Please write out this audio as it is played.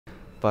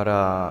but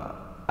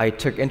I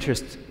took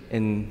interest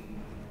in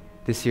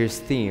this year's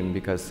theme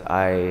because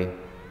I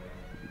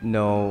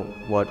know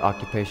what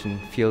occupation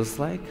feels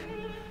like.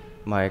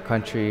 My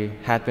country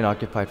had been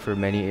occupied for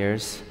many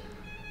years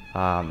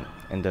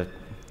in the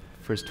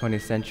first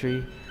 20th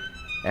century,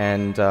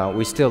 and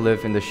we still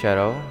live in the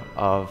shadow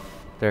of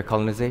their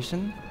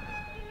colonization.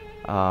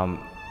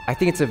 I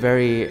think it's a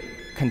very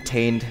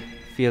contained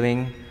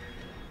feeling,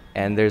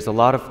 and there's a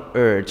lot of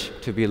urge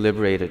to be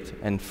liberated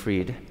and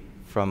freed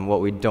from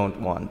what we don't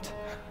want.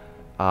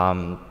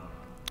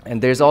 And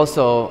there's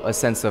also a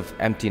sense of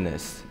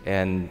emptiness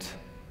and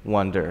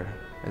wonder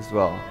as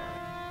well.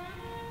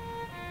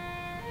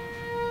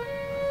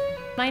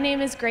 My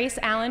name is Grace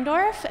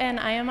Allendorf, and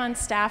I am on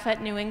staff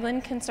at New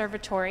England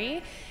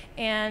Conservatory,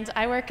 and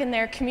I work in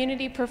their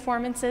Community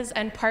Performances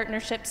and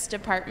Partnerships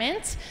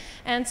department.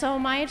 And so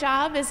my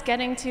job is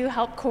getting to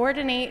help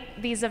coordinate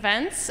these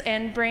events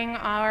and bring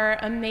our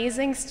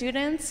amazing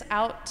students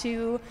out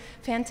to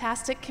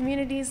fantastic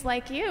communities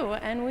like you.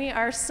 And we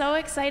are so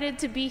excited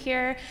to be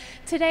here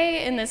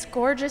today in this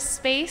gorgeous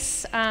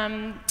space.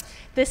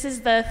 This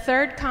is the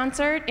third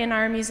concert in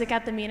our Music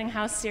at the Meeting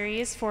House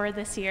series for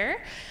this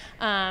year.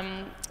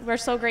 We're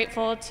so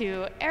grateful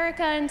to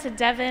Erica and to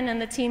Devin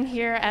and the team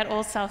here at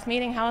Old South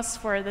Meeting House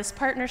for this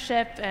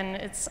partnership, and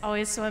it's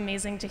always so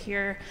amazing to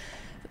hear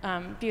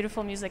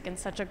beautiful music in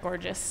such a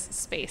gorgeous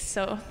space.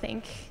 So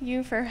thank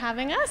you for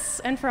having us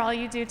and for all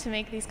you do to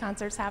make these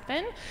concerts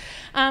happen.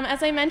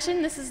 As I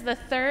mentioned, this is the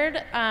third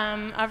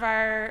of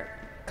our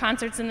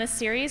concerts in this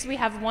series. We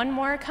have one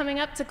more coming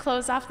up to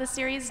close off the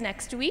series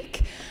next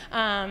week.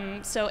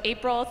 So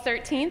April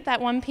 13th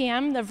at 1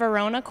 p.m., the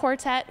Verona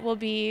Quartet will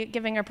be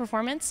giving a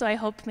performance, so I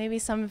hope maybe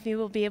some of you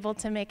will be able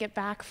to make it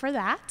back for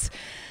that.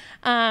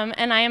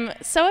 And I am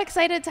so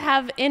excited to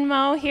have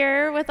Inmo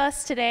here with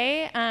us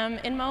today.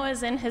 Inmo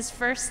is in his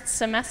first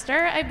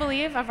semester, I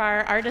believe, of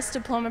our Artist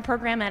Diploma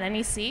program at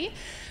NEC,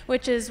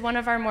 which is one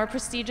of our more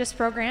prestigious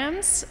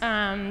programs,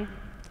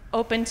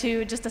 open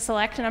to just a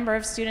select number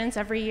of students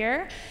every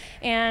year.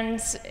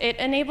 And it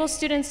enables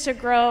students to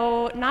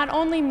grow not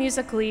only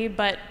musically,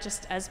 but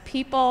just as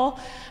people.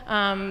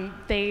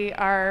 They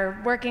are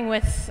working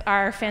with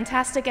our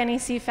fantastic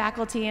NEC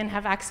faculty and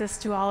have access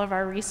to all of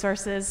our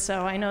resources.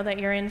 So I know that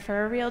you're in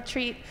for a real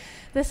treat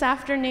this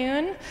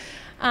afternoon.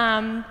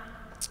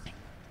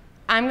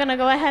 I'm going to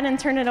go ahead and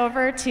turn it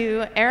over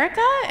to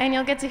Erica, and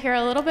you'll get to hear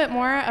a little bit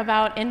more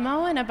about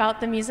Inmo and about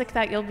the music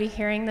that you'll be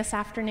hearing this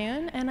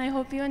afternoon, and I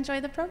hope you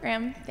enjoy the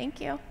program. Thank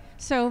you.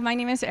 So my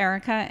name is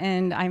Erica,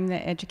 and I'm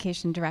the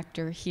education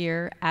director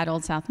here at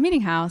Old South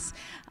Meeting House,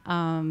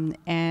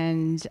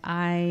 and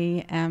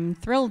I am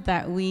thrilled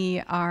that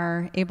we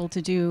are able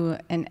to do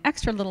an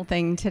extra little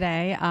thing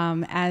today.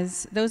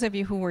 As those of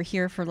you who were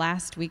here for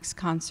last week's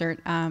concert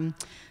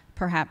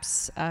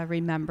perhaps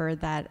remember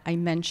that I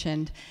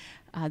mentioned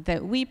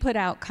that we put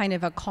out kind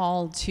of a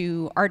call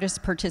to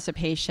artist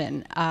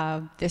participation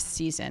this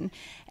season,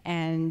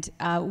 and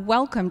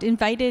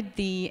invited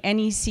the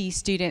NEC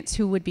students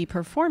who would be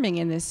performing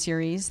in this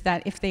series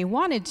that if they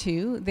wanted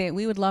to, that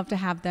we would love to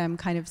have them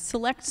kind of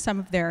select some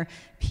of their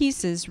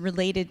pieces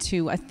related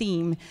to a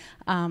theme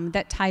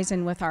that ties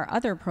in with our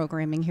other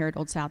programming here at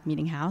Old South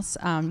Meeting House.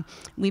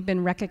 We've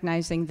been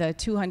recognizing the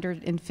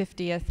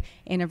 250th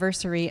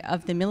anniversary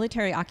of the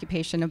military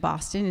occupation of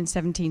Boston in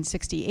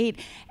 1768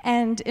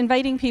 and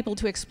inviting people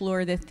to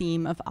explore the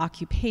theme of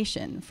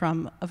occupation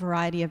from a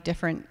variety of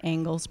different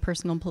angles,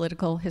 personal,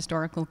 political,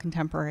 historical,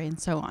 contemporary, and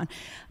so on.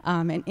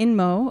 And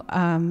Inmo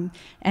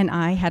and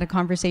I had a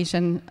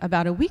conversation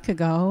about a week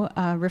ago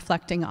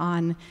reflecting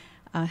on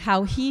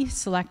how he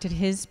selected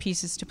his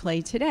pieces to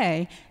play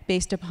today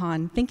based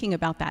upon thinking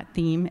about that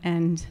theme,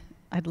 and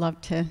I'd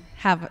love to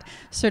have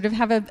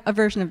a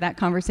version of that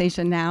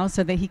conversation now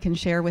so that he can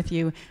share with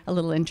you a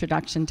little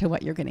introduction to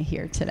what you're going to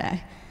hear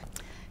today.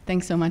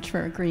 Thanks so much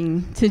for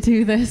agreeing to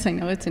do this. I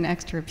know it's an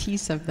extra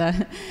piece of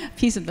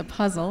the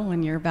puzzle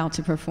when you're about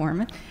to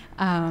perform.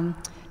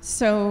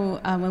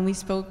 When we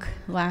spoke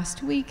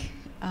last week,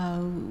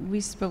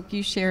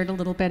 you shared a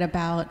little bit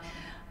about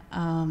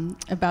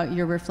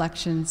your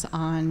reflections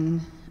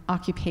on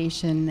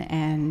occupation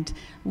and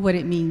what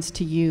it means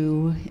to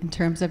you in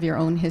terms of your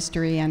own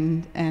history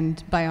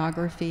and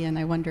biography, and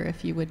I wonder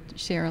if you would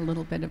share a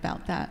little bit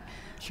about that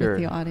Sure.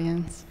 with the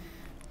audience.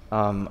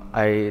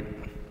 I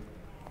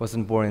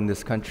wasn't born in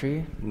this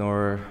country,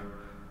 nor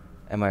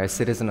am I a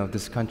citizen of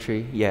this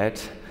country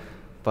yet,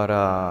 but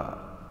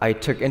I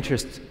took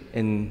interest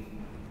in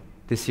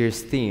this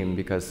year's theme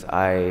because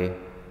I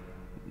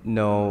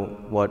know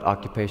what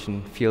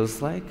occupation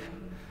feels like.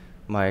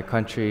 My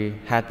country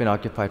had been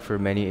occupied for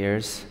many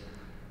years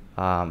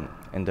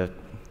in the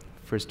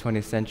first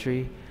 20th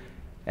century,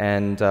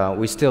 and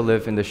we still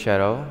live in the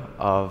shadow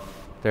of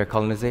their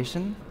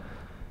colonization.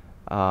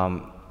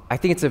 I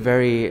think it's a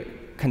very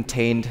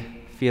contained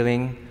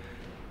feeling,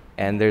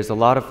 and there's a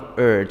lot of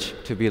urge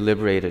to be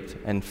liberated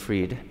and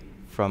freed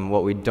from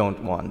what we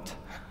don't want.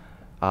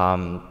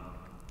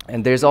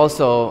 And there's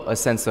also a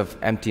sense of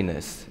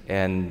emptiness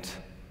and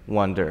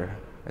wonder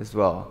as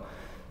well.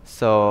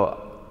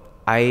 So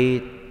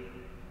I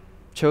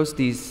chose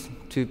these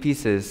two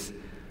pieces,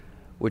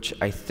 which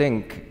I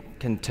think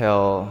can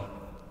tell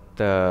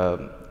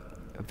the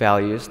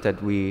values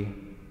that we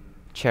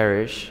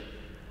cherish,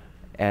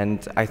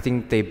 and I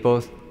think they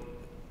both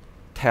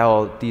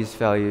tell these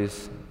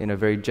values in a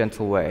very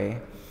gentle way.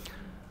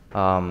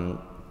 And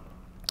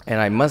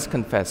I must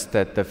confess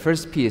that the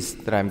first piece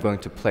that I'm going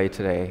to play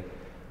today,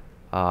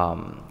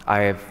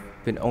 I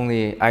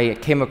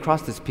came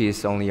across this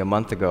piece only a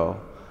month ago,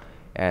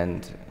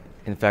 and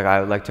in fact, I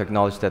would like to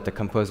acknowledge that the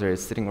composer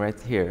is sitting right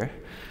here.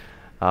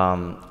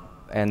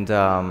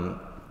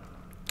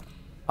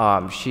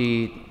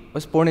 She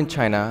was born in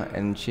China,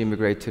 and she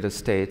immigrated to the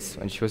States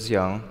when she was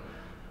young.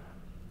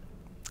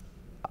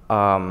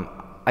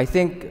 I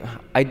think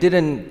I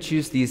didn't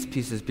choose these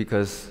pieces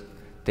because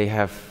they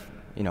have,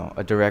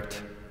 a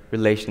direct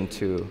relation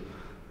to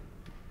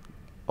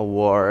a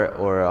war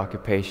or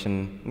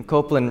occupation. And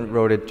Copland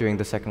wrote it during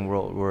the Second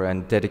World War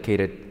and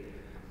dedicated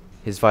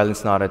his violin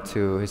sonata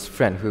to his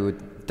friend who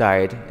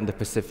died in the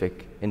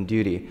Pacific in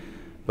duty.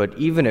 But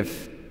even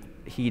if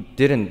he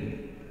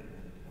didn't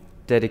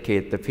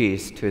dedicate the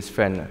piece to his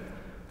friend,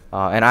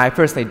 and I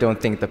personally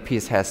don't think the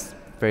piece has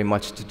very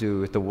much to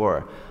do with the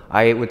war,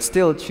 I would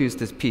still choose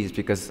this piece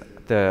because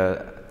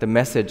the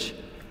message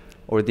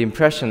or the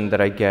impression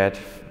that I get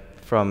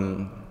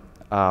from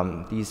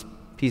these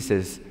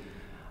pieces,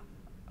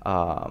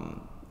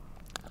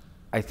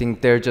 I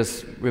think they're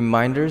just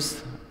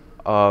reminders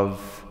of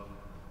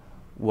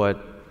what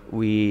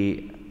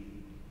we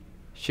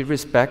should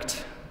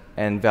respect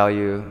and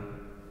value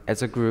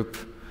as a group,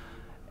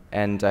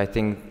 and I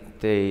think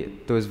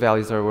those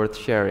values are worth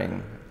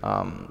sharing.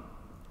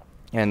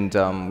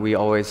 We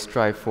always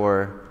strive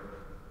for,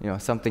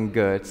 something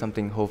good,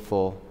 something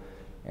hopeful,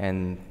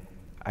 and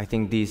I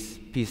think these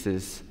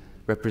pieces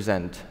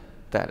represent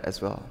that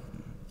as well.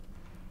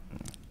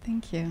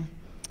 Thank you.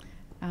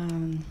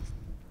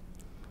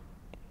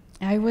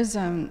 I was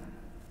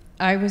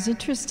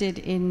interested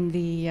in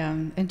the,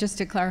 and just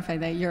to clarify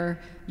that you're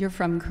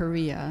from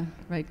Korea,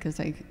 right? Because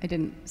I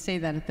didn't say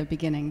that at the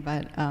beginning,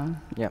 but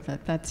yeah.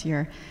 That's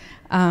your,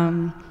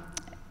 and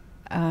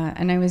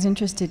I was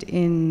interested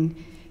in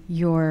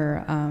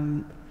your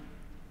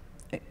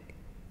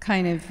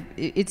kind of,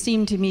 it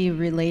seemed to me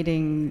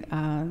relating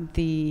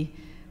the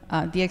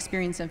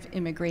experience of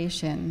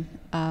immigration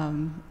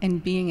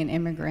and being an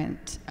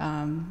immigrant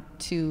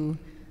to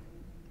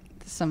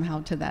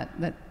somehow to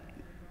the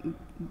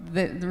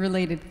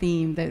related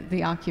theme,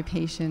 the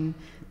occupation,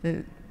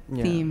 the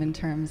theme in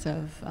terms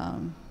of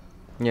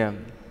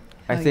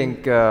I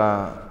think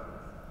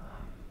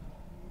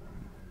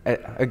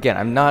again,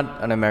 I'm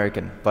not an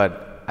American,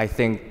 but I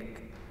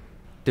think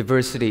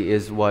diversity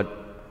is what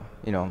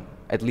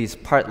at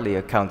least partly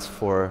accounts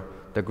for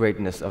the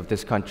greatness of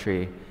this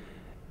country,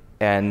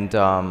 and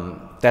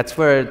that's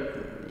where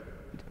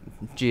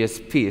Gia's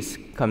piece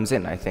comes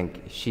in. I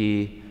think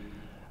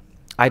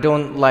I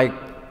don't like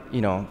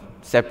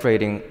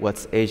separating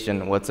what's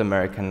Asian, what's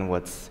American,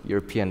 what's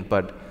European,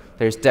 but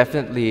there's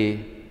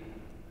definitely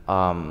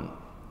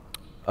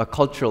a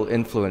cultural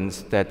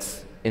influence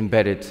that's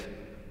embedded,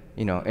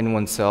 in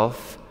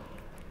oneself.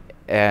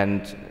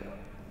 And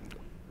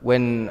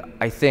when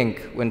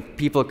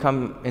people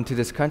come into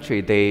this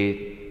country,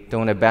 they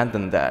don't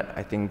abandon that.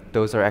 I think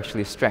those are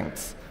actually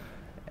strengths,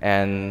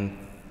 and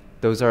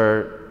those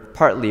are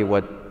partly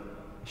what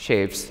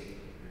shapes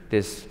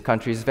this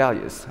country's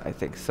values, I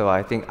think. So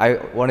I think I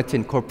wanted to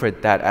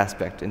incorporate that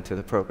aspect into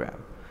the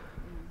program.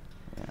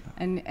 Yeah.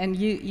 And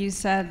you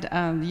said,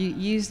 you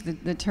used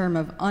the term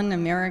of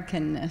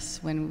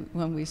un-Americanness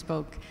when we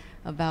spoke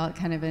about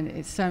kind of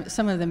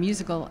some of the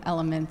musical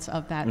elements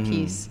of that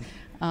piece,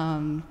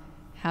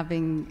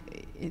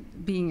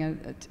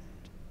 being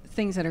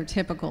things that are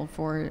typical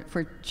for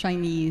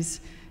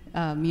Chinese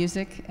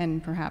music,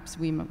 and perhaps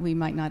we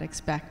might not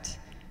expect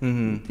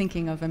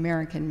thinking of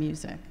American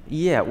music.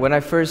 Yeah, when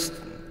I first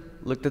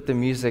looked at the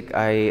music,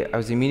 I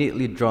was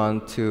immediately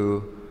drawn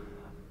to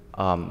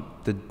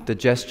the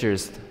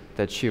gestures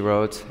that she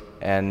wrote,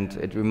 and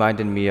it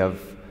reminded me of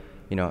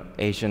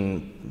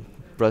Asian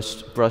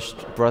brush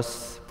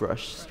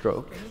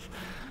stroke,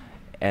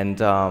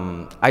 and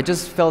I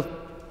just felt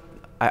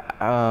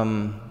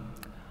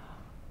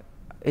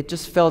it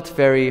just felt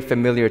very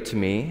familiar to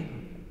me,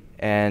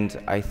 and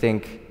I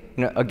think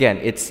again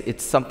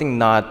it's something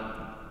not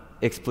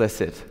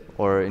explicit,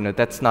 or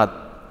that's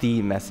not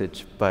the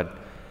message, but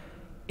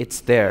it's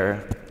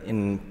there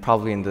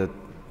probably in the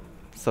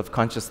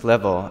subconscious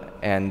level,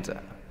 and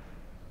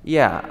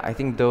yeah, I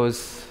think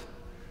those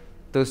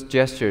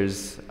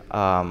gestures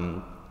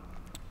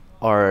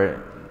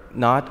are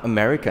not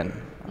American,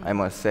 I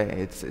must say.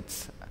 It's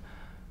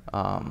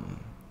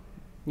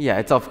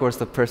of course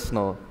the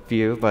personal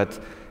view, but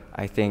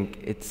I think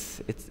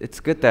it's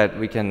good that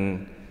we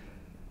can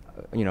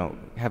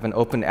have an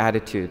open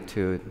attitude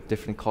to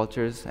different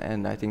cultures,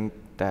 and I think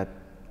that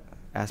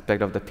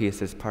aspect of the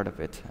piece is part of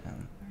it. All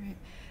right.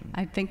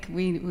 I think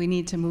we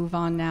need to move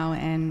on now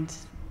and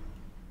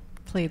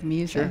play the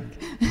music.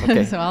 Sure.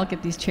 Okay. So I'll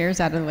get these chairs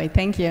out of the way.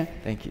 Thank you.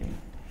 Thank you.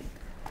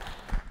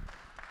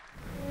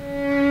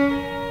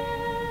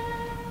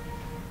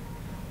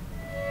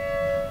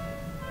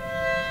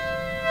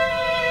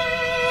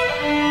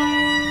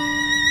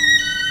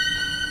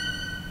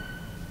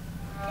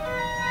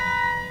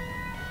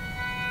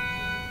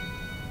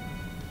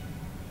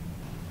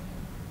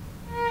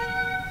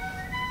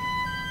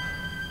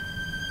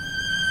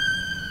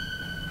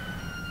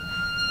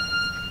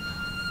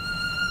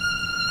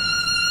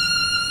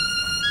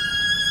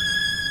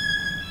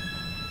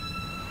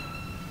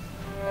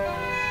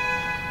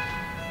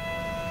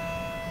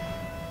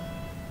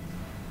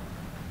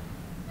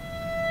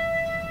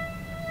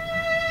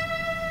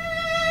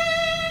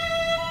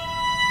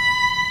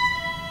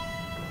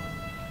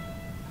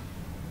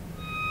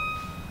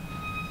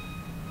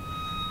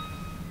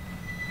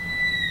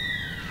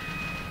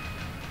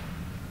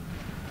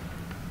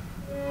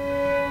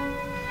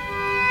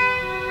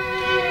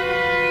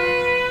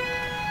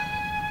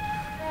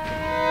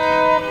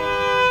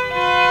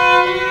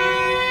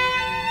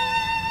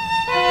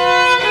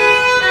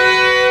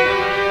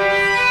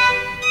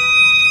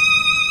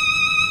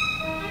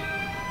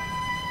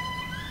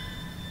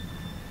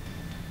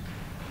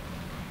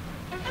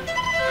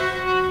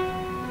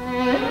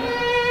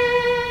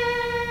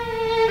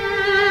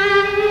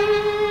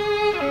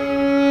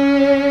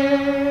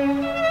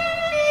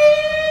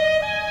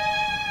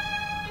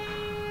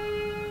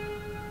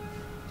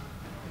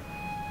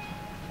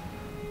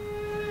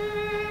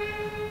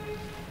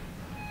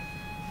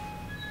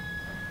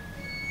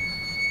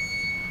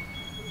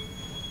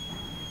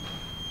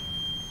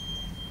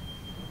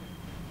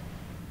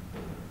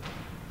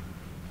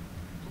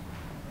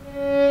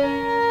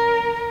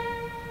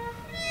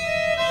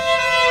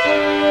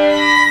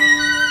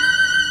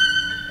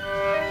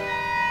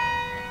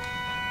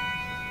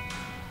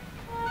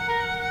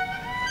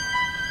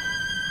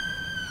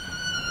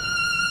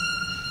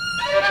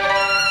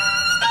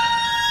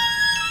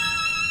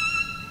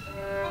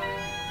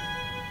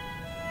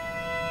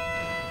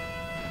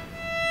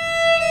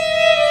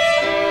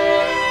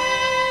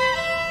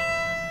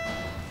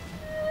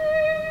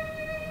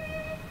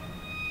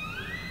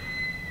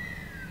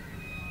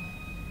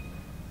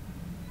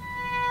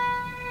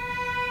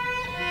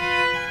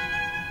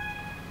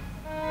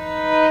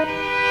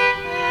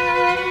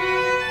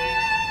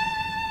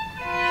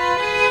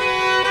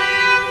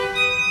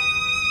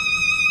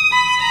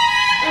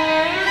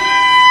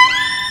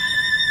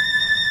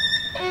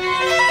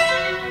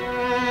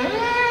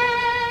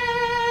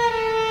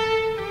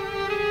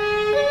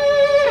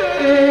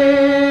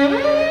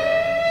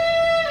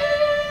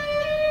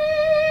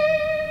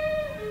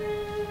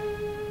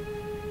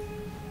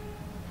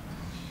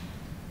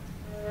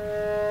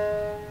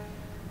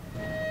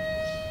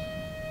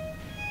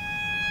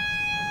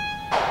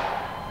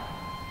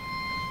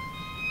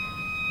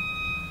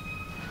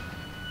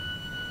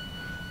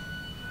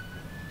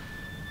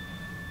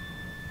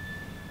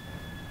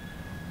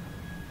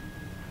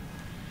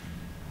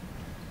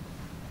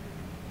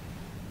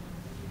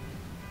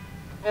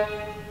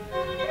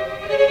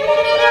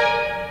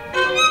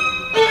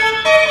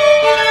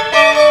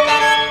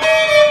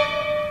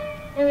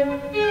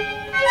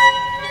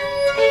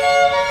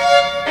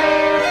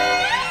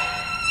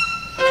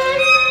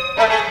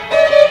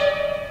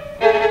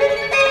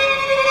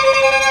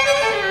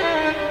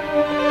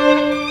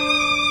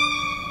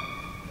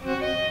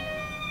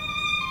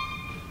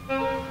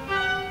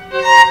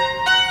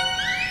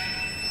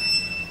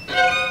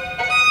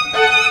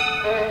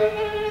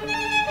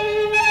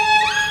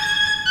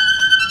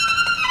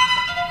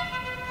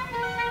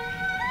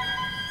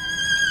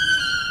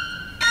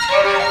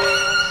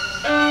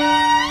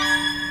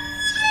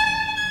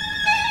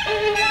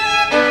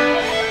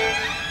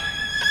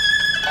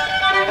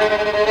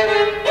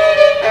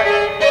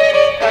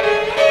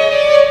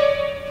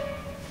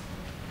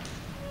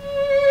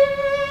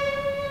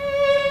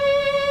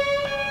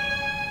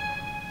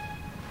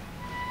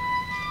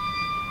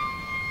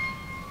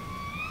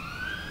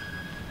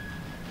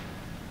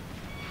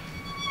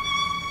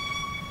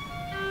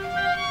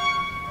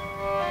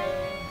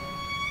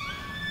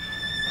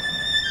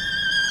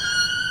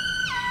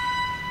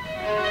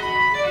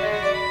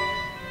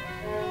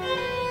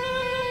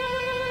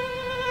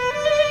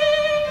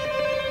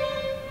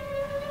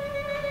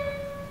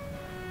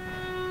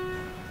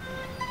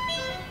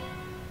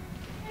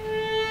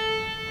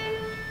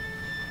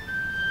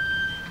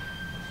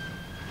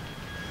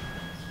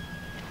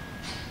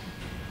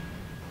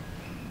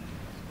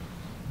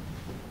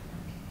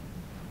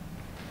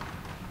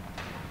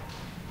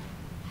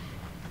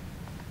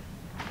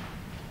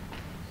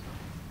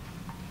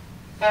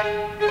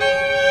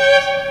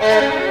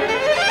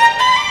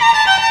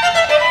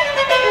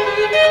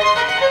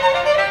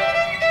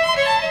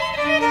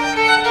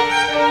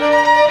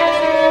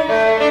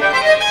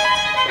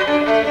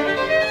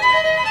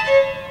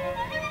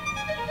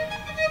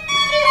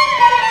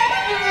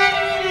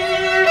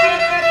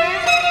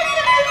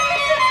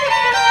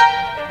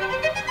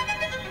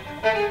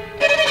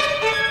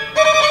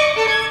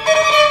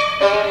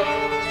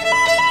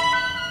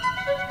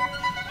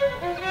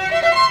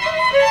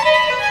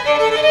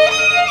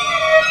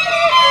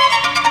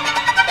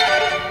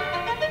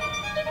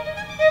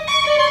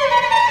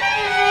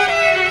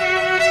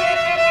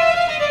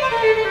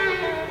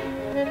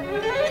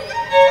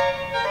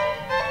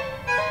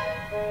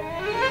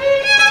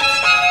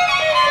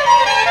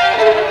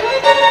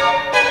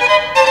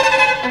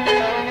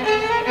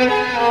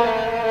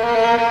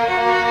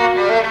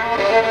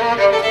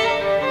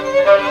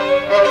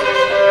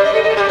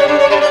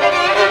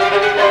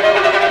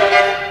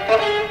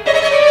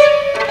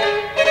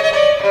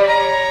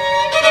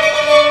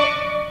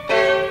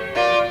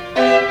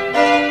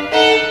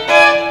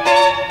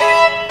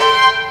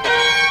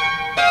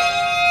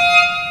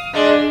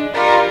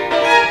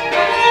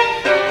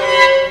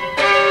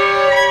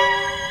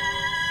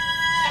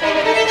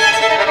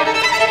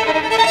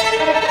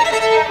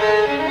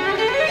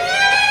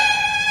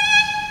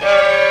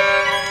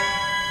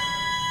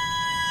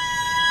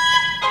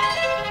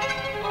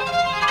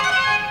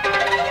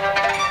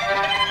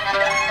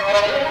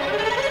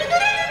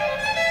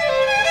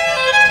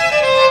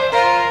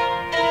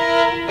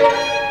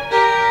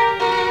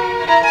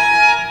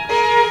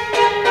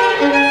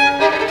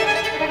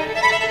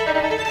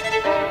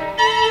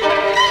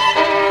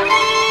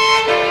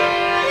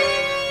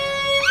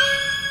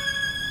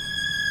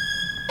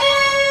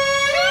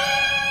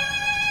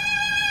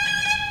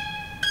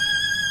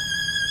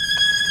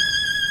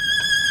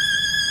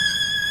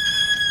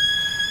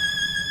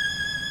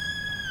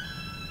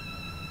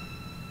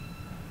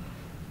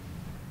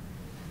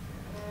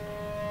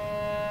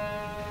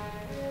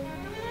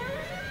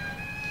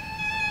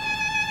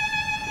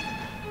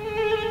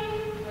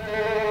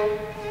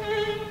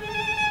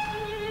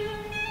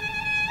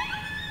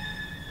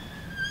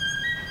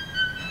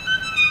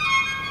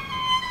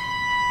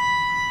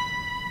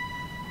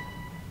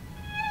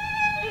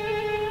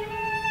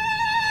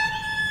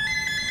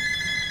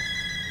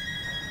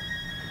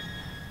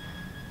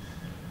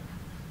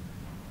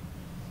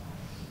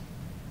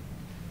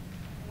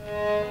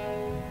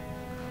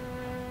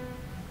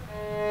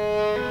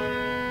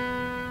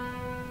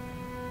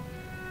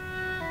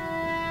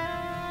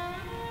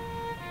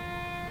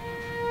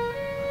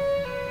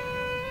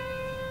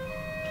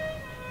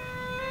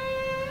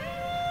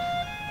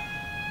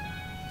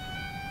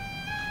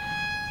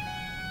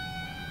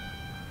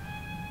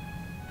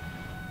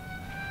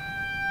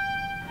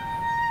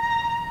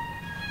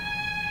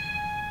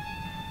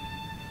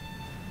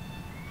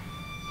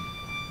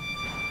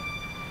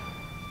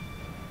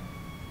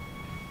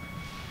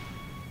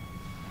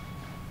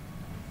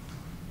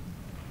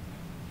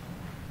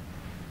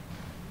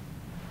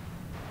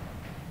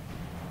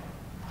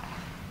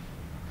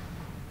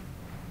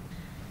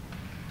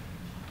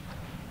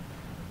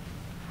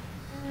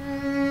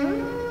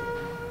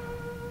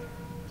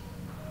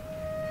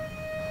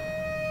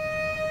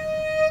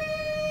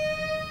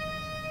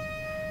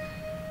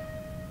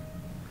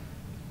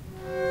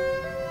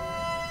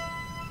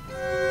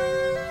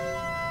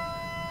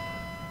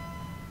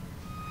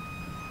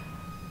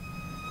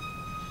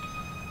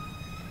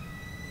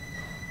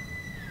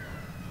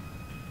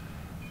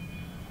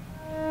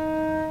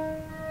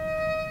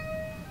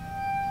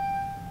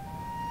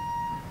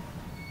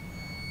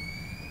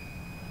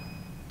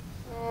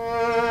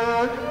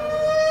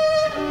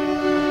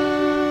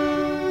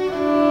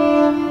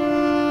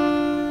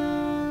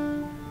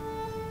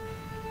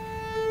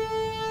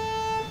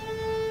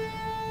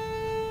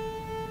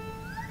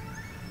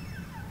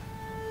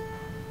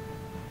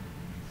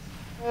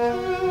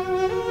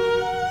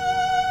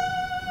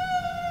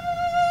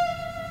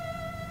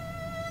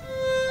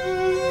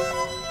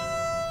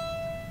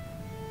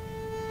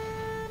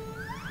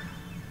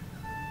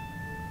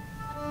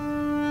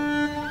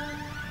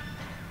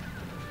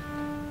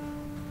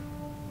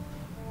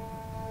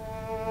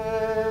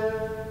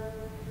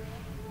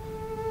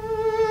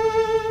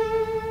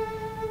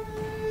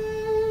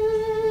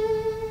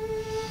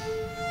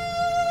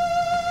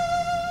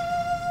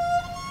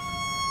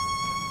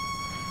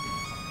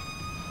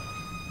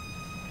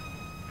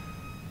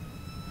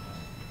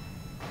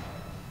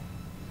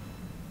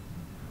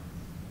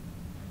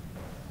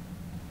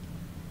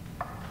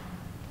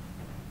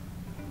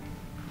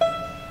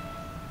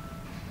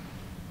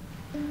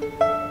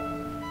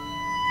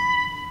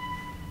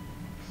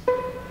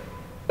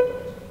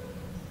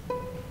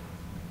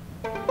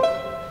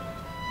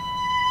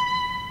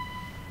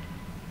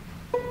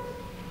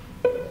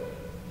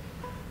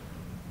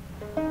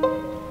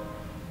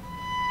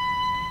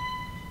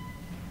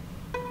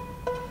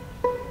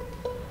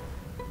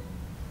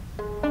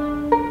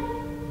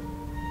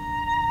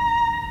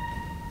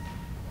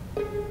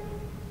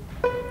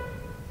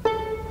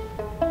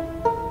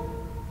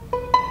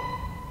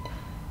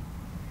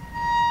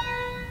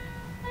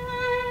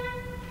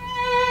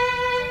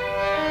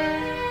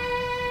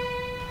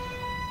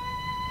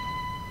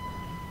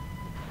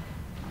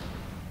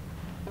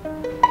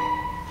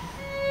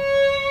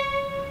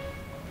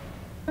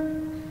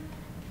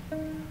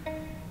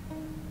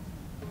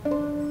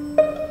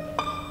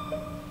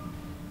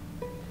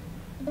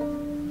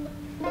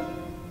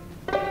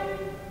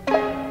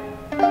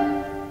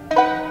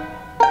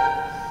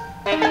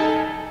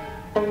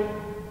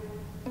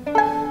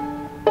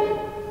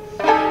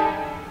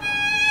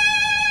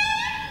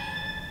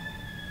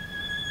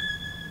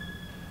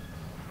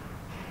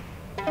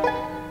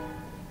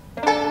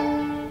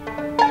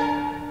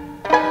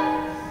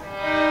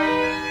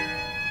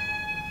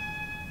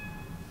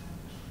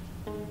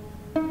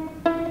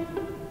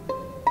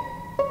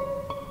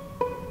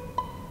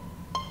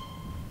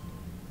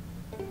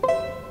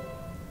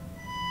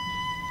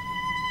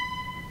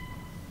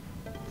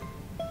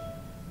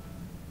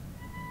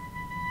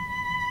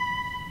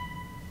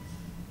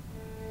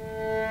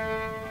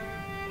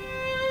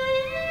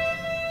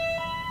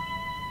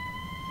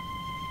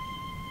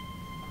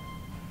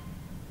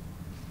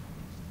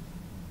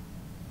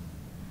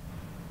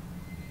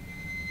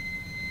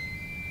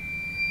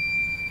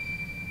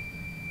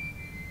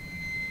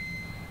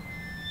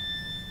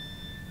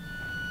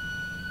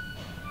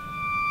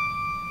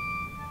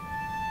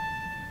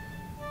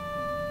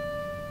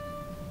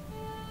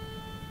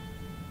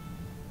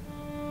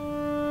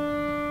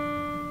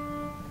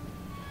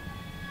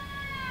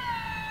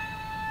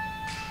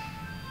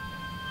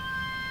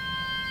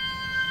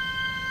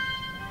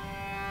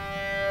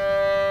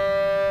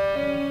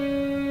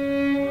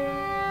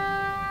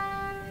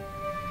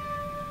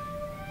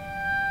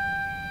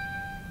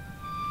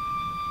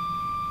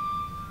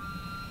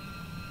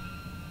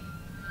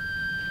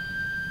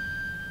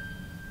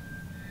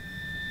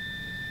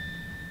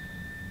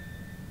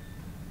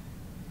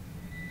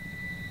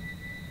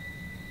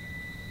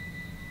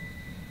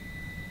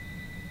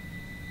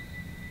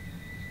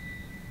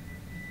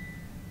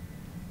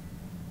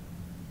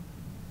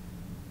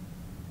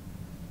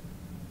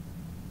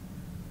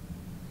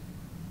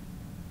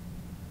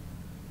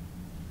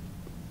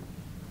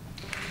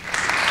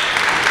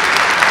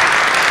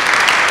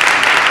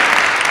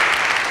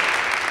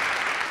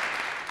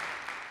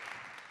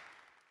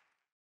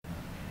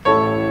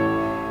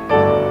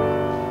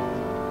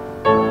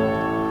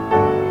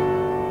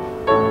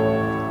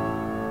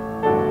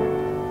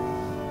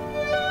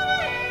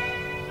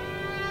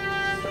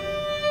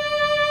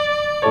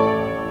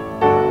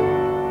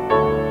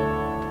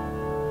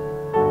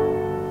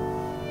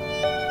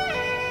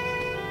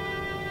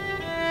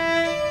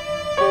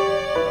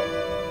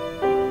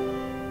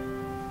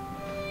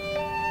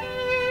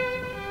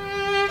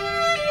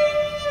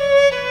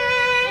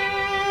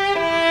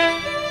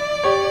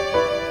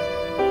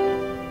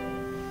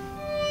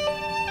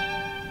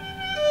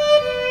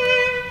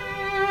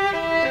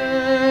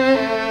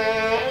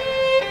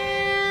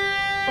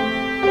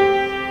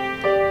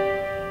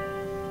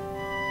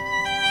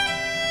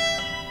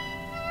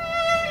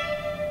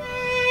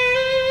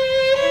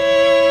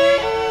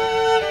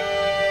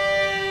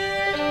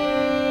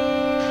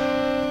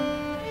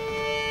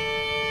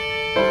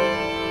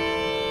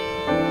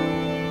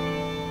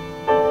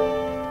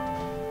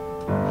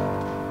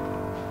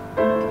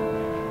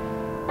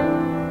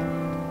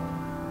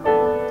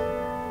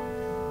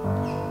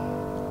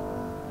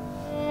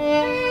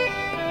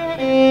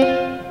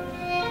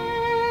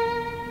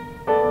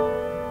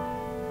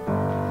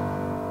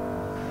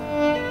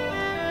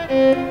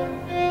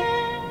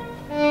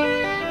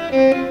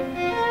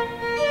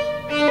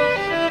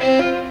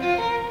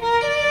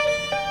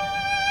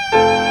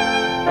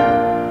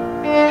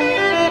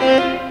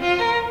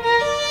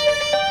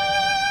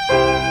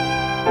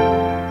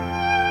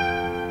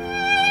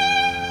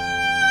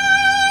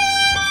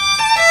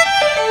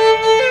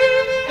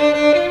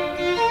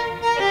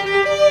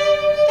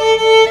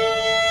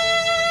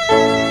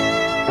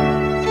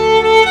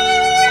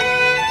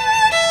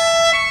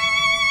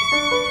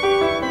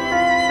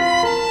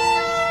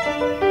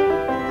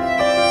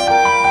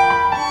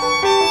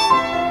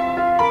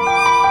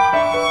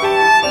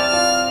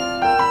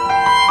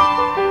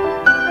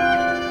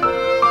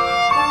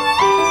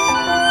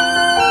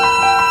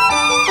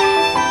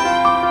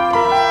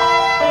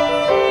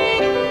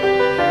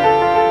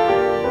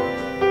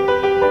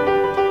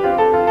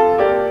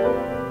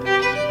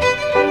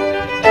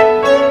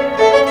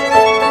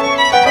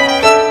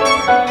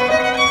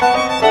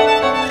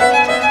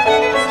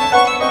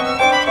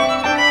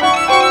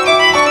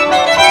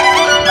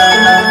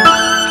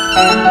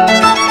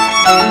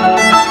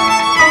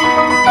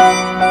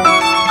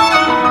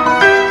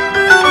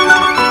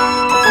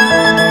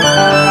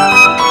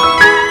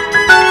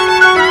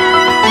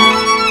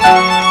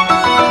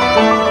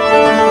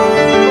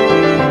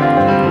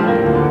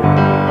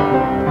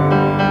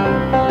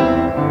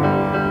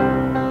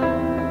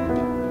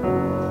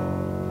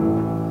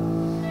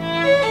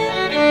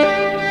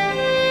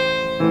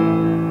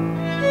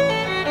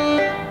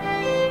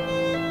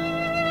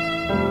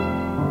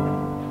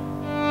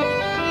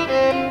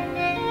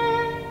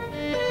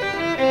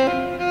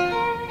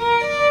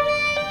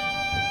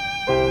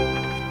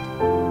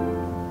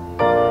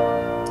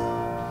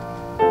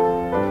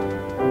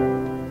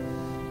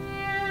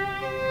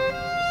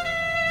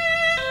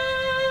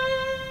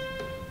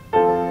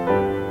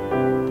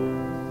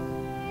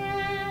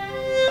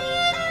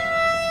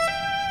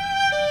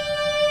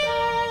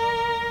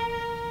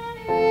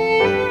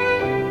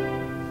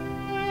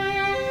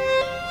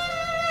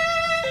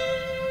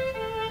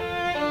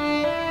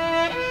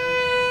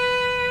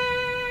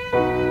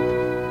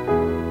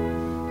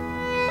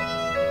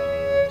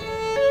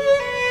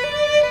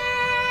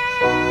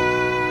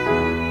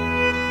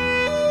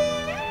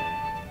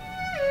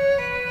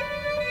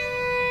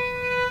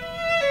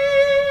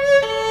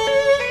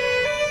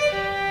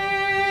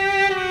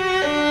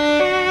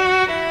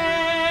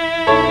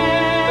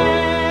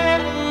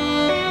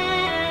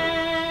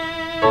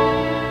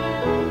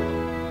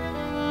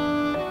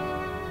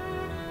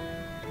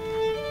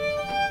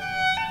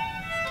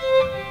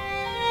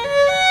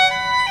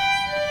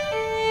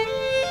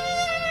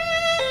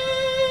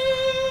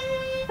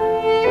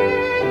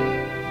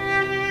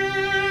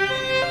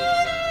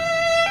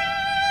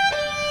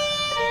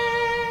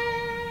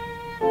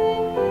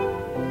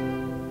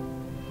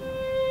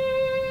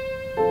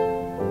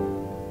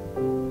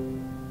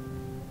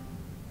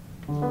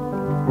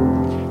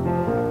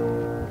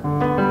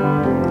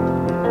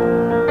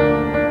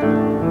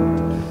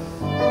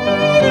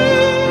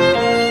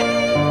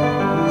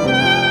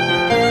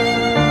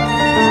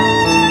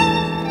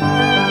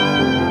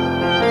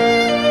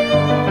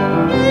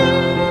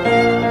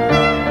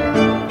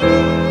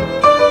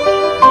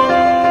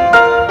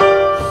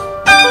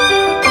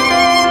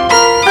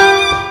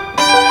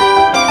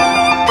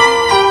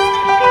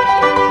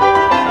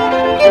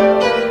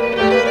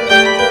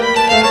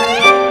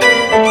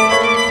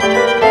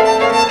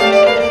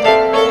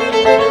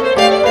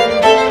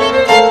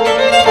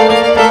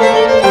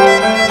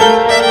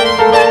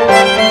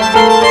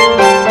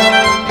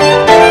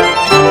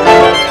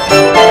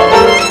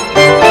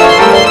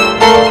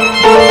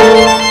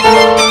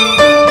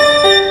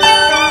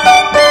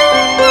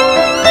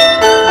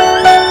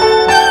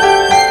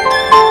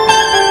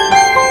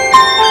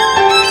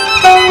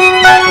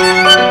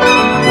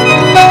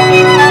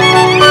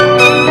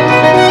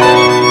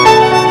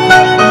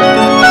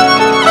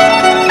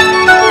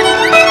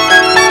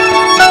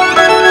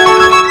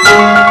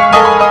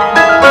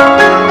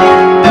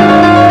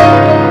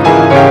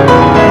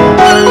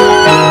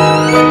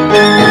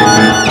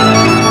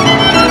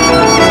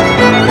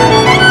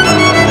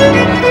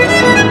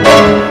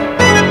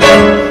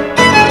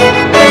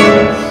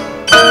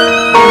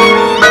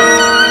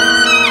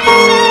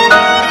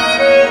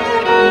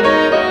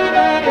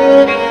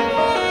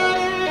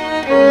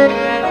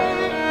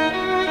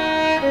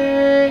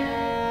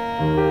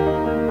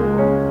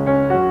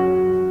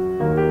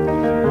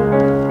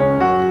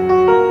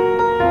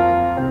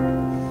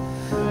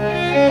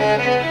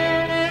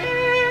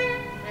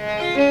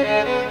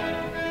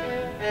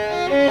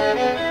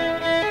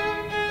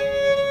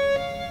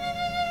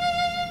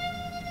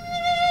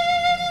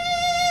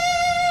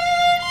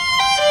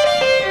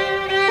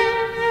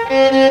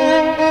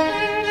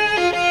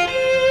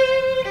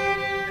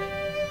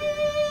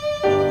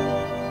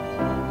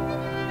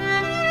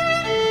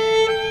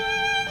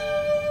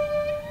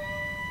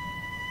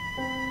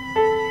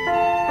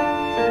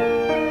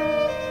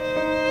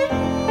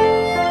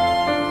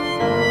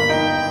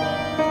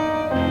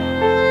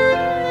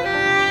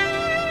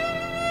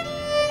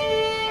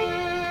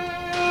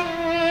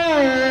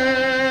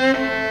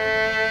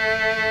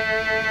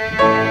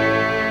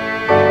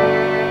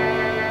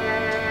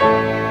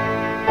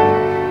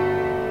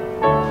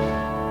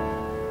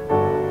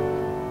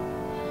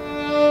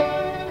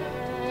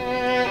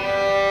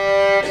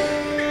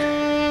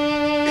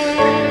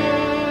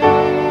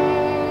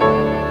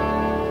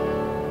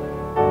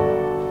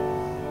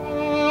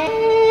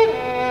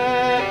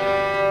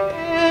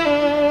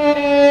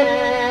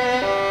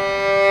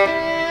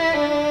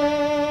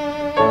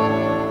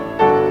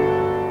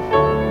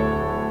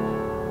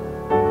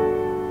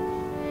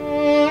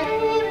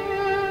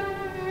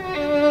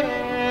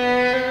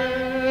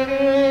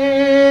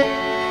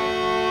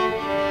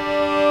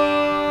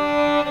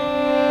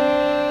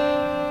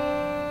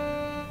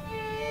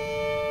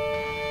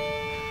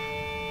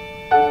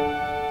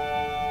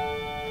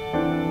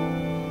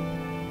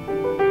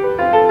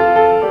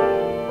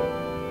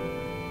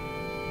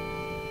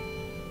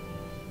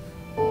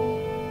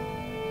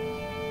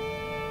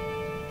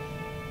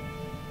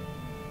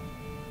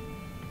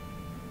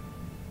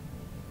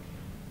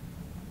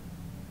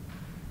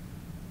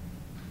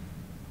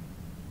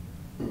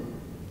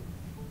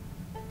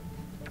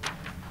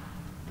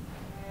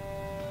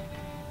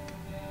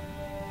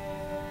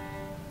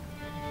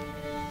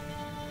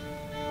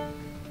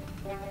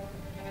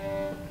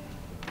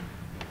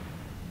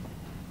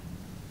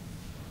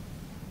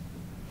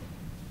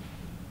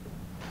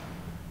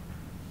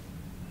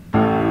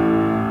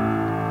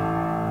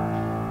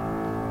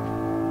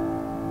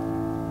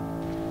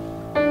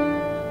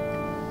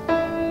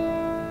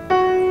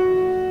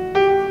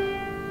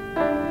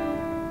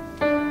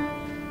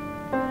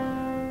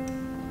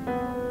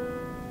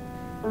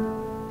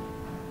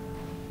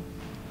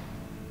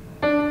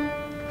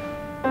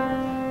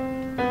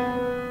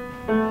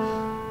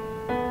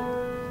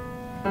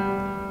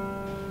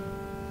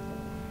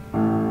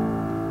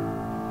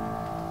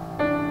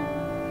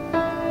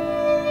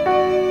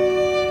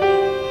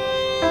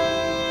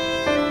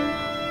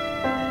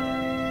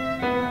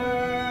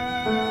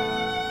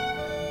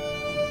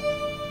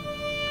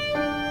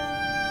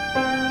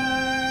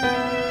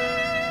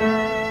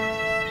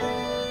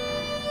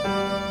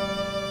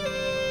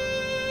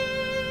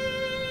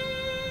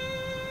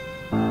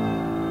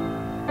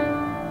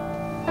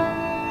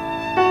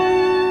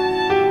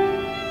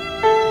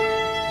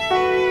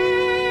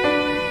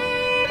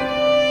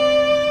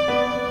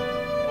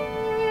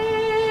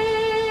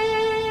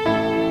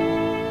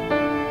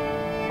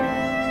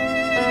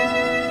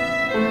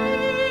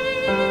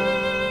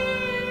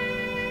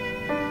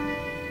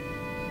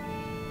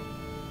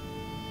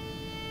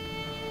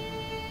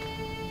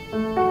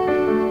 you.